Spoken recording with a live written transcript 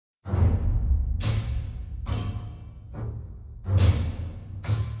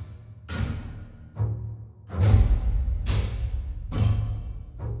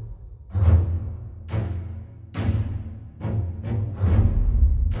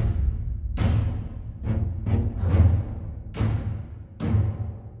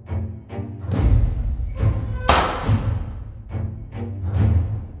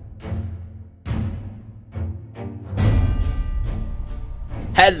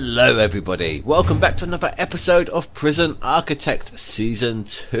Hello everybody, welcome back to another episode of Prison Architect Season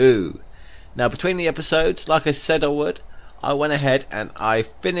 2. Now between the episodes, like I said I would, I went ahead and I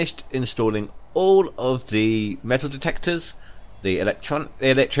finished installing all of the metal detectors, the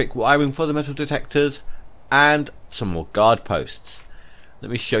electric wiring for the metal detectors, and some more guard posts.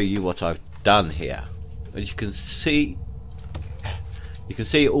 Let me show you what I've done here. As you can see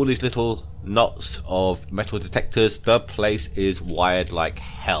all these little knots of metal detectors. The place is wired like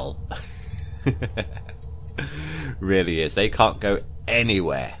hell. Really is. They can't go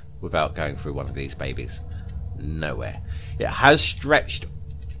anywhere without going through one of these babies. Nowhere. It has stretched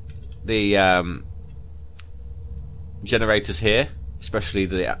the generators here, especially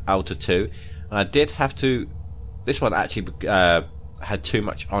the outer two, and I did have to, this one actually had too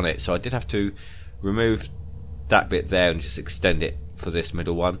much on it, so I did have to remove that bit there and just extend it for this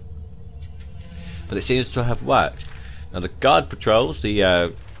middle one. But it seems to have worked. Now the guard patrols,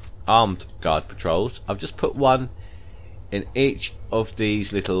 the armed guard patrols, I've just put one in each of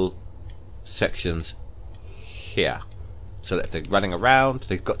these little sections here, so that if they're running around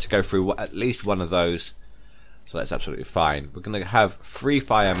they've got to go through at least one of those, so that's absolutely fine. We're going to have free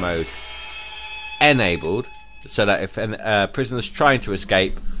fire mode enabled, so that if a prisoner's trying to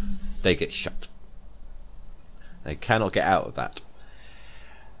escape, they get shot. They cannot get out of that.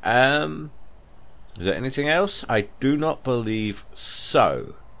 Is there anything else? I do not believe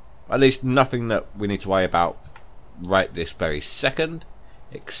so. At least nothing that we need to worry about right this very second,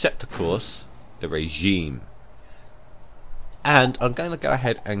 except of course the regime. And I'm going to go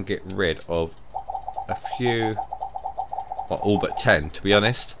ahead and get rid of a few, well, all but 10 to be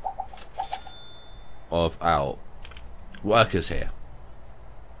honest, of our workers here.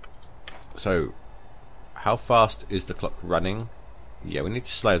 So how fast is the clock running? Yeah, we need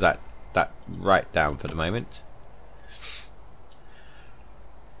to slow that right down for the moment.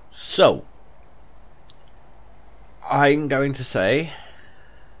 So I'm going to say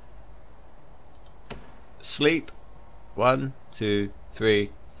sleep 1, 2,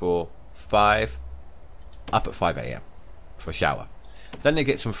 3, 4, 5, up at 5 AM for a shower. Then they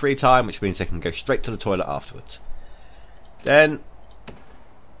get some free time, which means they can go straight to the toilet afterwards. Then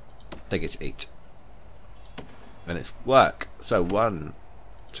they get to eat. Then it's work. So 1,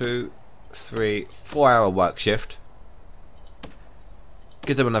 2, 3, 4-hour work shift.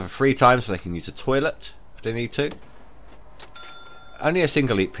 Give them another free time so they can use the toilet if they need to. Only a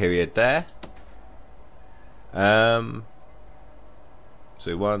single eat period there. So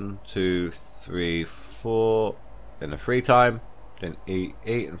 1, 2, 3, 4. Then a free time. Then eat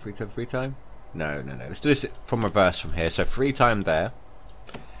and free time. No. Let's do this from reverse from here. So free time there.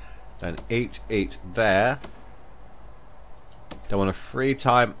 Then eat there. They want a free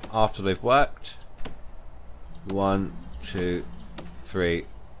time after they've worked. 1, 2, 3,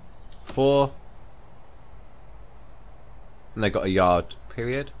 4. And they got a yard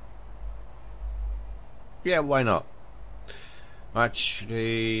period. Yeah, why not?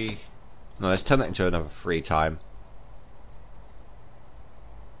 Actually, no, let's turn that into another free time.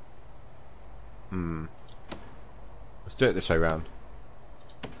 Let's do it this way round.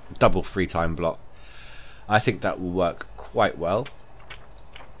 Double free time block. I think that will work quite well.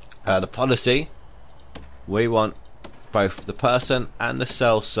 The policy, we want both the person and the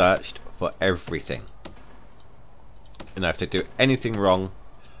cell searched for everything. You know, if they do anything wrong,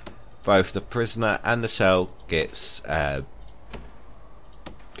 both the prisoner and the cell gets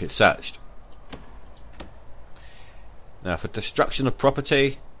searched. Now for destruction of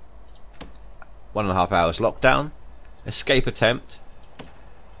property, 1.5 hours lockdown. Escape attempt,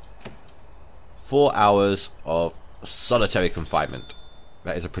 4 hours of solitary confinement.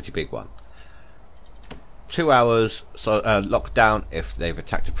 That is a pretty big one. 2 hours lockdown if they've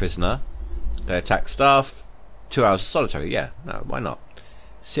attacked a prisoner. They attack staff. 2 hours solitary. Yeah, no, why not?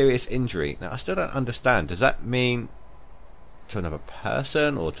 Serious injury. Now I still don't understand. Does that mean to another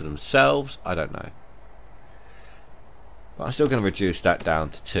person or to themselves? I don't know. But I'm still going to reduce that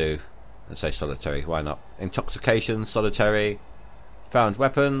down to 2 and say solitary. Why not? Intoxication, solitary. Found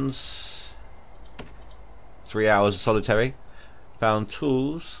weapons, 3 hours of solitary. Found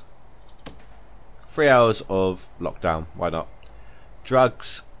tools, 3 hours of lockdown. Why not?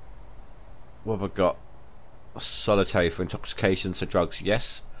 Drugs, what have I got? Solitary for intoxication, so drugs,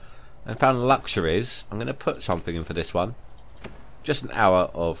 yes. And found luxuries. I'm going to put something in for this one. Just an hour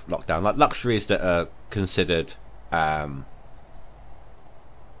of lockdown. Like luxuries that are considered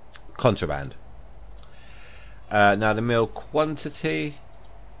contraband. Now the meal quantity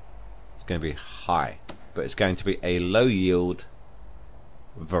is going to be high, but it's going to be a low yield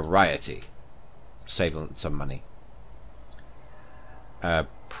variety. Save on some money.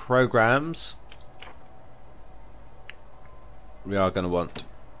 programs, we are going to want,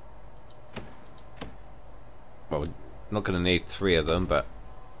 well, we're not going to need 3 of them, but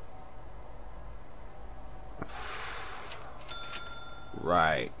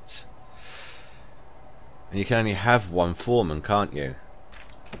right. And you can only have 1 foreman, can't you?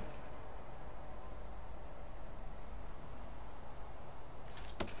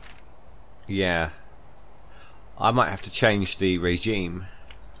 Yeah. I might have to change the regime.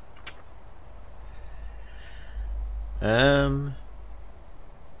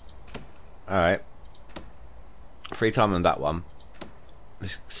 Alright. Free time on that one.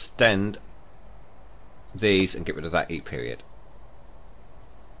 Let's extend these and get rid of that eat period.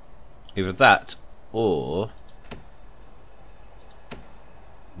 Either that or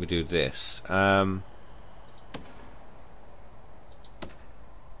we do this.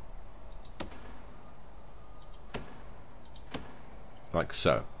 Like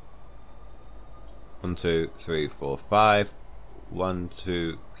so. 1, 2, 3, 4, 5. 1,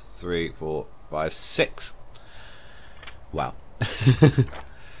 2, 3, 4, 5, 6. Wow. So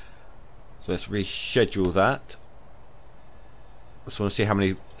let's reschedule that. Just want to see how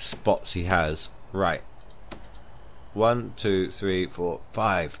many spots he has. Right. 1, 2, 3, 4,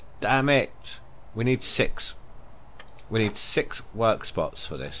 5. Damn it! We need 6. We need 6 work spots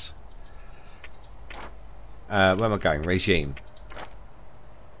for this. Where am I going? Regime.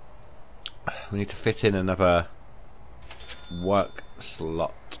 We need to fit in another work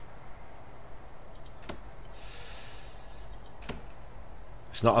slot.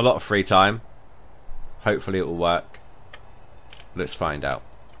 It's not a lot of free time. Hopefully it will work. Let's find out.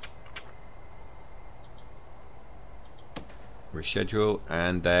 Reschedule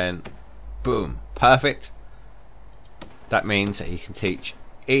and then boom. Perfect. That means that he can teach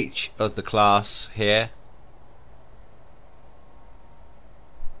each of the class here.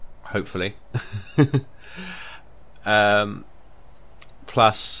 Hopefully.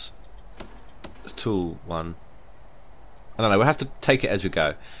 Plus the tool one. I don't know, we'll have to take it as we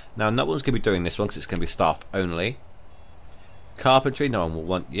go. Now no one's going to be doing this one because it's going to be staff only. Carpentry no one will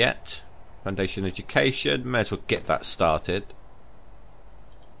want yet. Foundation education, may as well get that started.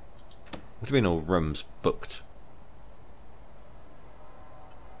 What do you mean all rooms booked?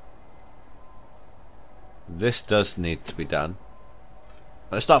 This does need to be done.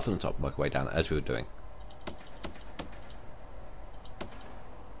 Let's start from the top and work our way down as we were doing.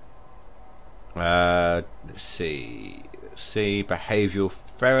 Let's see. Behavioural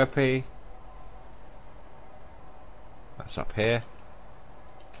therapy. That's up here.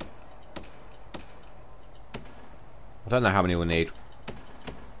 I don't know how many we'll need.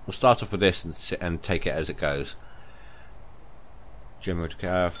 We'll start off with this and take it as it goes. General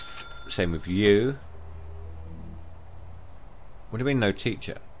care. Same with you. What do you mean no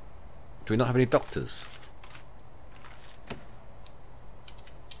teacher? Do we not have any doctors?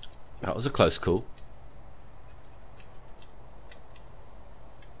 That was a close call.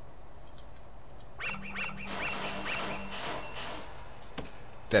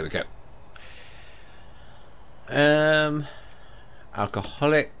 There we go.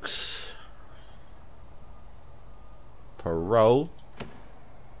 Alcoholics. Parole.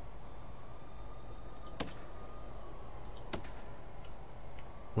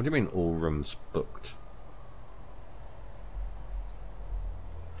 What do you mean all rooms booked?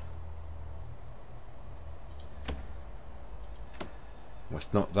 Well,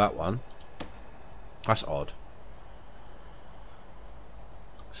 it's not that one. That's odd.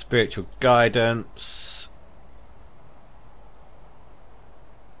 Spiritual guidance.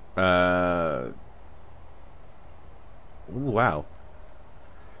 Ooh, wow.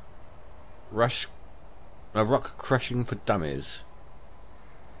 Rock crushing for dummies.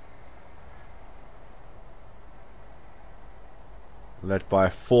 Led by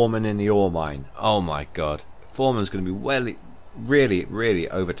a foreman in the ore mine. Oh my god. The foreman's going to be really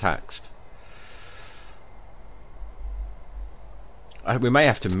overtaxed. We may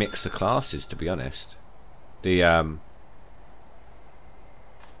have to mix the classes, to be honest. The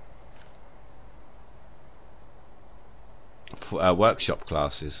workshop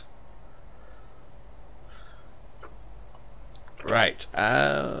classes. Right.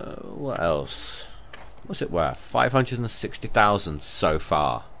 What else? What's it worth? 560,000 so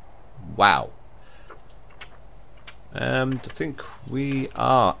far. Wow. I think we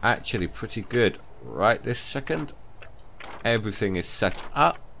are actually pretty good right this second. Everything is set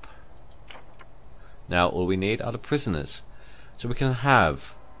up. Now all we need are the prisoners. So we can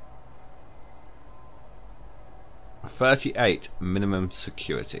have 38 minimum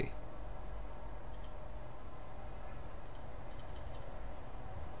security.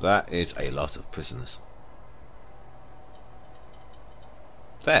 That is a lot of prisoners.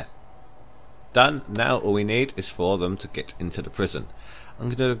 There. Done. Now all we need is for them to get into the prison. I'm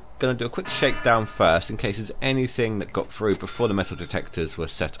gonna do a quick shakedown first in case there's anything that got through before the metal detectors were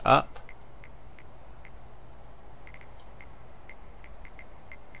set up.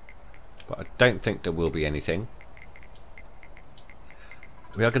 But I don't think there will be anything.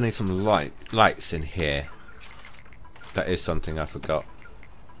 We are going to need some lights in here. That is something I forgot.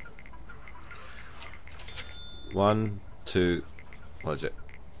 1, 2, what is it?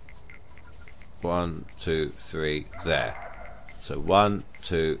 1, 2, 3, there. So 1,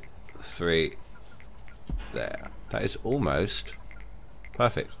 2, 3, there. That is almost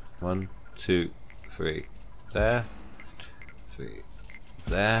perfect. 1, 2, 3, there. 3,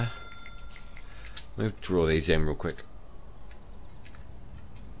 there. Let me draw these in real quick.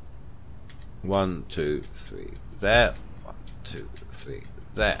 1, 2, 3, there. 1, 2, 3,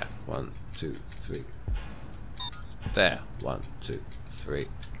 there. 1, 2, 3, there. 1, 2, 3,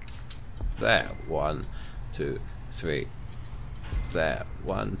 there. 1, 2, 3, there.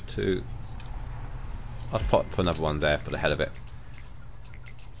 1, 2. I'll put another one there for the hell of it.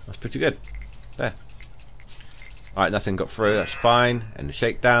 That's pretty good. There. Alright, nothing got through, that's fine. And the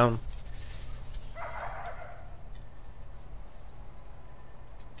shakedown.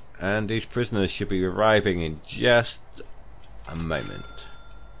 And these prisoners should be arriving in just a moment.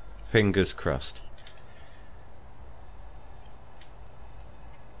 Fingers crossed.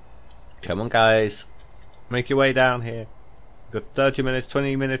 Come on guys, make your way down here. Got 30 minutes,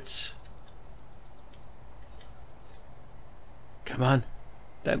 20 minutes. Come on,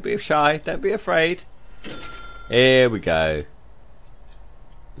 don't be shy, don't be afraid. Here we go.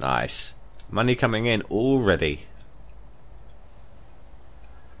 Nice. Money coming in already.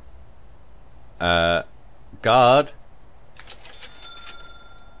 Guard.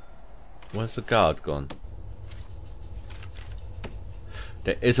 Where's the guard gone?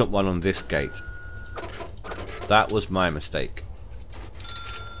 There isn't one on this gate. That was my mistake.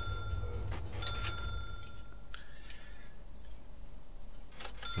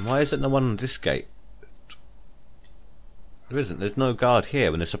 And why isn't there one on this gate? There isn't. There's no guard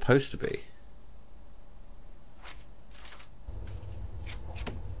here when there's supposed to be.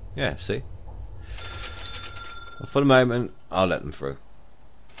 Yeah, see? Well, for the moment, I'll let them through.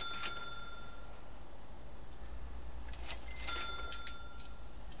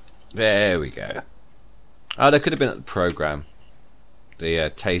 There we go. Oh, they could have been at the program.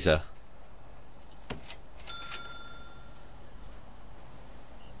 The taser.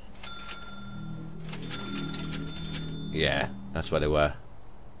 Yeah, that's where they were.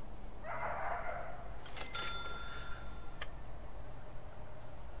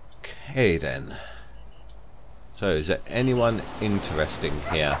 Okay then. So, is there anyone interesting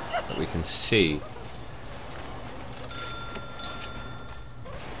here that we can see?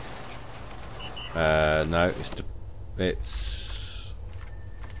 No, it's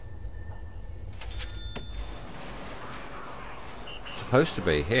supposed to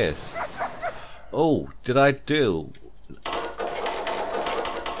be here. Oh, did I do?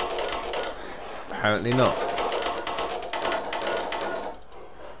 Apparently not.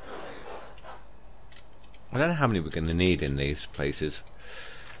 I don't know how many we're going to need in these places.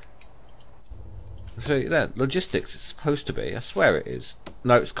 So yeah, logistics is supposed to be. I swear it is.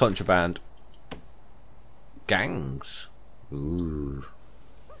 No, it's contraband. Gangs. Ooh.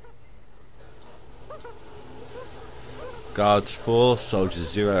 Guards 4, soldiers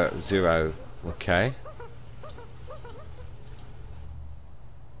 0, 0. Okay.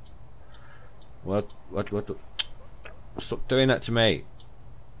 What? Stop doing that to me.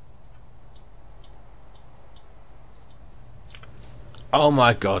 Oh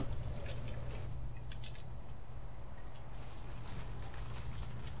my god.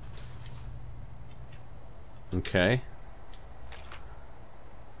 Okay.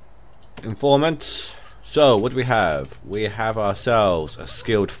 Informants. So, what do we have? We have ourselves a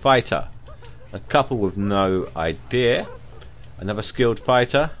skilled fighter, a couple with no idea, another skilled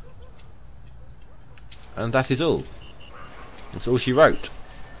fighter, and that is all. That's all she wrote.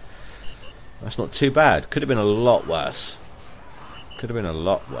 That's not too bad. Could have been a lot worse. Could have been a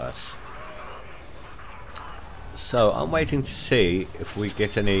lot worse. So, I'm waiting to see if we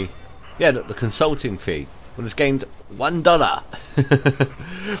get any... Yeah, the consulting fee. One has gained $1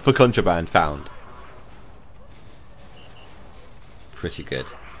 for contraband found. Pretty good.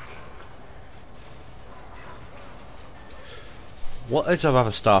 What is our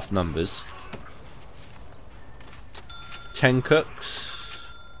other staff numbers? 10 cooks.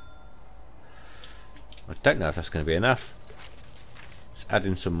 I don't know if that's going to be enough. It's add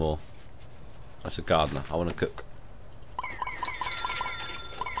in some more. That's a gardener. I want to cook.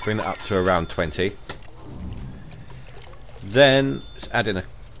 Bring it up to around 20. Then let's add in a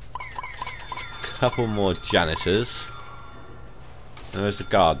couple more janitors. And there's the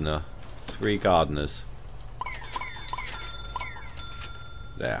gardener. 3 gardeners.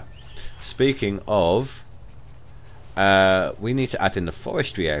 There. Speaking of, we need to add in the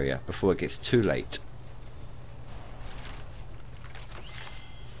forestry area before it gets too late.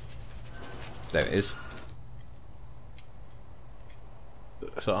 There it is.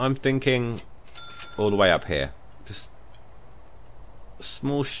 So I'm thinking all the way up here. Just a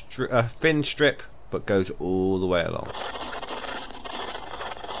small thin strip, but goes all the way along.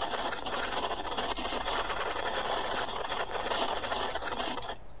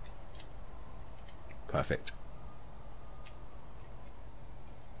 Perfect.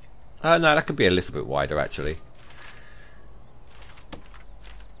 No, that could be a little bit wider actually.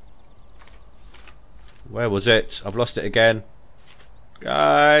 Where was it? I've lost it again.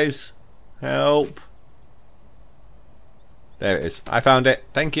 Guys, help. There it is. I found it.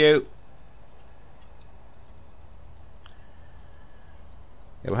 Thank you.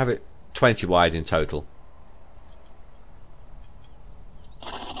 Yeah, we'll have it 20 wide in total.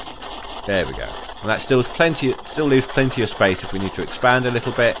 There we go. And that still leaves plenty of space if we need to expand a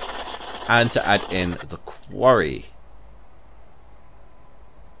little bit and to add in the quarry.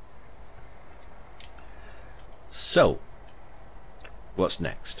 So, what's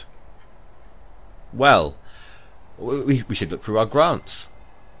next? Well, we should look through our grants,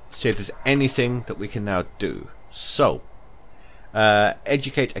 see if there's anything that we can now do. So,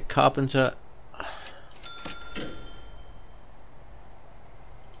 educate a carpenter. I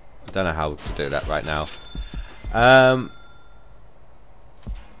don't know how to do that right now.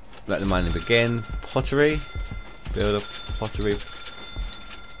 Let the mining begin. Pottery. Build a pottery.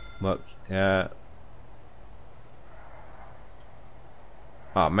 Work. Yeah.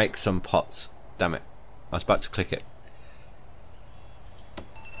 Ah, make some pots. Damn it. I was about to click it.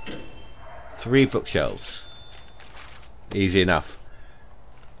 3 bookshelves. Easy enough.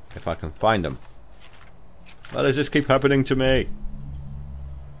 If I can find them. Why does this keep happening to me?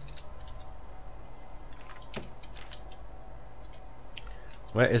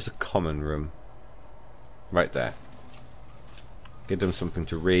 Where is the common room? Right there. Give them something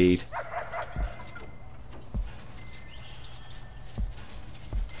to read.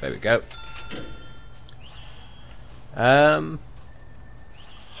 There we go.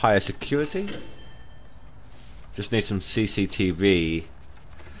 Higher security. Just need some CCTV,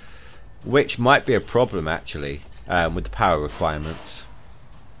 which might be a problem actually, with the power requirements.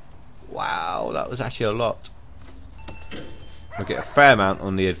 Wow, that was actually a lot. We'll get a fair amount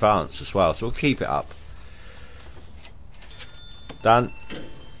on the advance as well, so we'll keep it up. Done.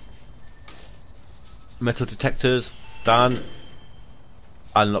 Metal detectors, done.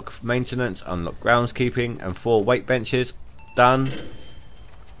 Unlock maintenance, unlock groundskeeping, and 4 weight benches, done.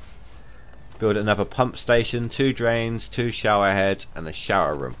 Build another pump station, 2 drains, 2 shower heads, and a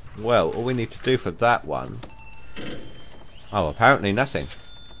shower room. Well, all we need to do for that one... Oh, apparently nothing.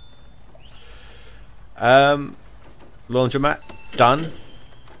 Laundromat, done.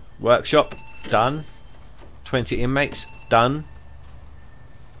 Workshop, done. 20 inmates, done.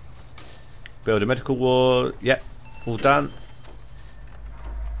 Build a medical ward, yep, all done.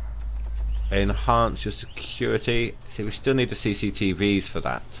 Enhance your security. See, we still need the CCTVs for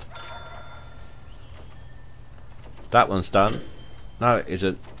that. That one's done. No, it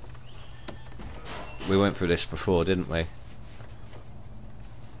isn't. We went through this before, didn't we?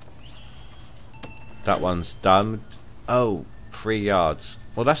 That one's done. Oh, 3 yards.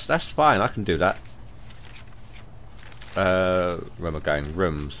 Well, that's fine. I can do that. Where am I going?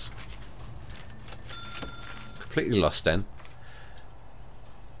 Rooms. Completely lost then.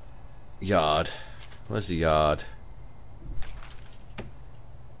 Yard. Where's the yard?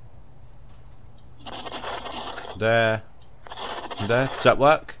 There. There. Does that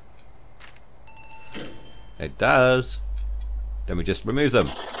work? It does. Then we just remove them.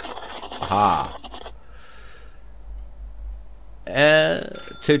 Aha.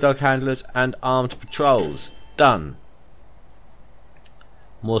 2 dog handlers and armed patrols. Done.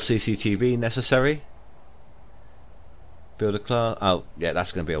 More CCTV necessary. Build a class. Oh, yeah,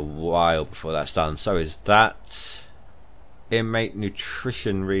 that's going to be a while before that's done. So is that. Inmate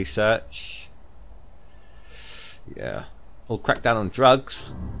nutrition research. Yeah. We'll crack down on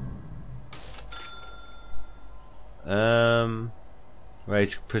drugs.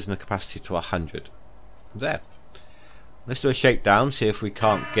 Raise prisoner capacity to 100. There. Let's do a shakedown. See if we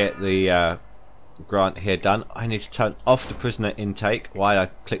can't get the grant here done. I need to turn off the prisoner intake. Why I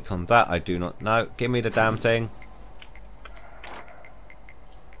clicked on that I do not know. Give me the damn thing.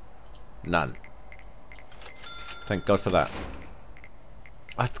 None. Thank God for that.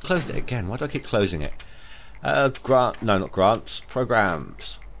 I closed it again. Why do I keep closing it? Grant, no, not grants.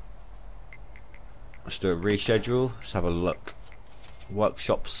 Programs. Let's do a reschedule. Let's have a look.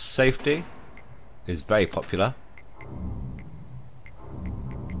 Workshop safety is very popular.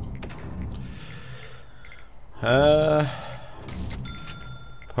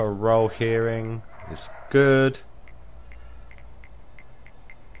 Parole hearing is good.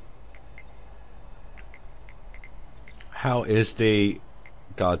 How is the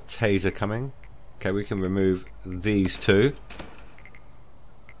guard taser coming? Okay, we can remove these two.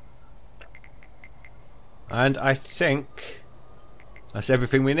 And I think that's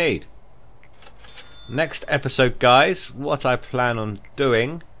everything we need. Next episode, guys, what I plan on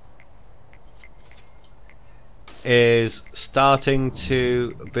doing is starting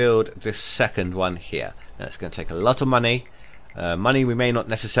to build this second one here. Now, it's going to take a lot of money. Money we may not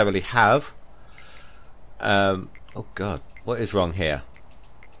necessarily have. Oh God, what is wrong here?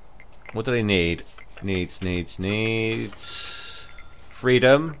 What do they need? Needs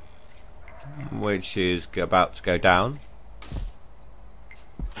freedom, which is about to go down.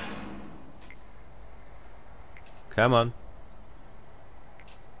 Come on.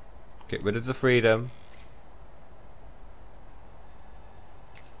 Get rid of the freedom.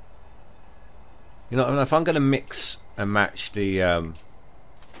 You know, if I'm going to mix and match the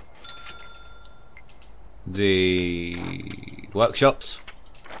workshops,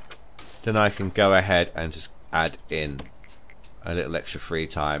 then I can go ahead and just add in a little extra free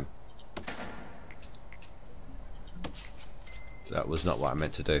time. That was not what I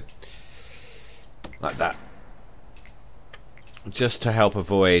meant to do. Like that. Just to help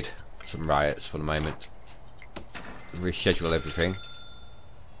avoid some riots for the moment. Reschedule everything.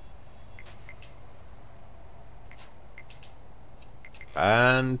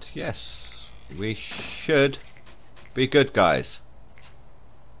 And yes, we should be good, guys.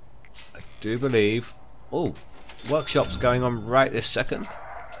 I do believe. Oh, workshop's going on right this second.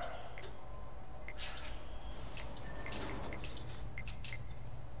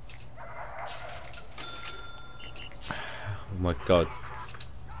 Oh my God.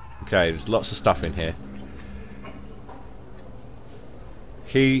 Okay, there's lots of stuff in here.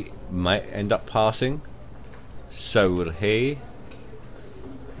 He might end up passing. So will he.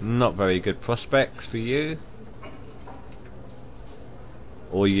 Not very good prospects for you.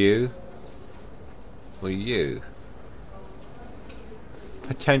 Or you. Or you.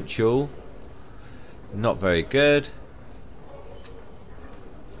 Potential. Not very good.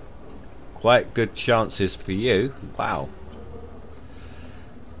 Quite good chances for you. Wow.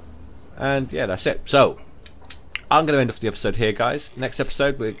 And yeah, that's it. So I'm going to end off the episode here, guys. Next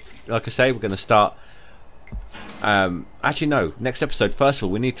episode, like I say, we're going to start. Actually, no. Next episode, first of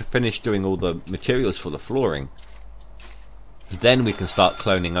all, we need to finish doing all the materials for the flooring. Then we can start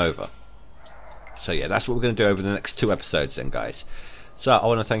cloning over. So yeah, that's what we're going to do over the next 2 episodes, then, guys. So I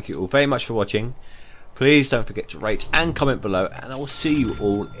want to thank you all very much for watching. Please don't forget to rate and comment below, and I will see you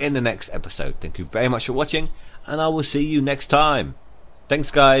all in the next episode. Thank you very much for watching, and I will see you next time.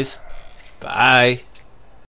 Thanks, guys. Bye.